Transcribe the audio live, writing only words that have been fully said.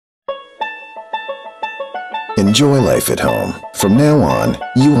Enjoy life at home. From now on,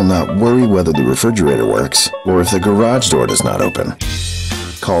 you will not worry whether the refrigerator works or if the garage door does not open.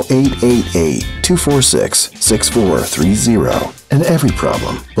 Call 888-246-6430 and every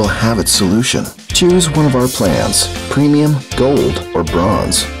problem will have its solution. Choose one of our plans, premium, gold, or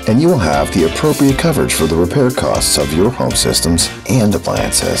bronze, and you will have the appropriate coverage for the repair costs of your home systems and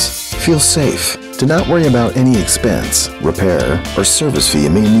appliances. Feel safe. Do not worry about any expense, repair, or service fee you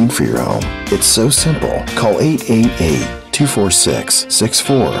may need for your home. It's so simple. Call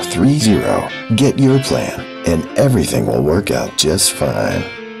 888-246-6430. Get your plan, and everything will work out just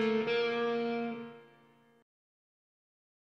fine.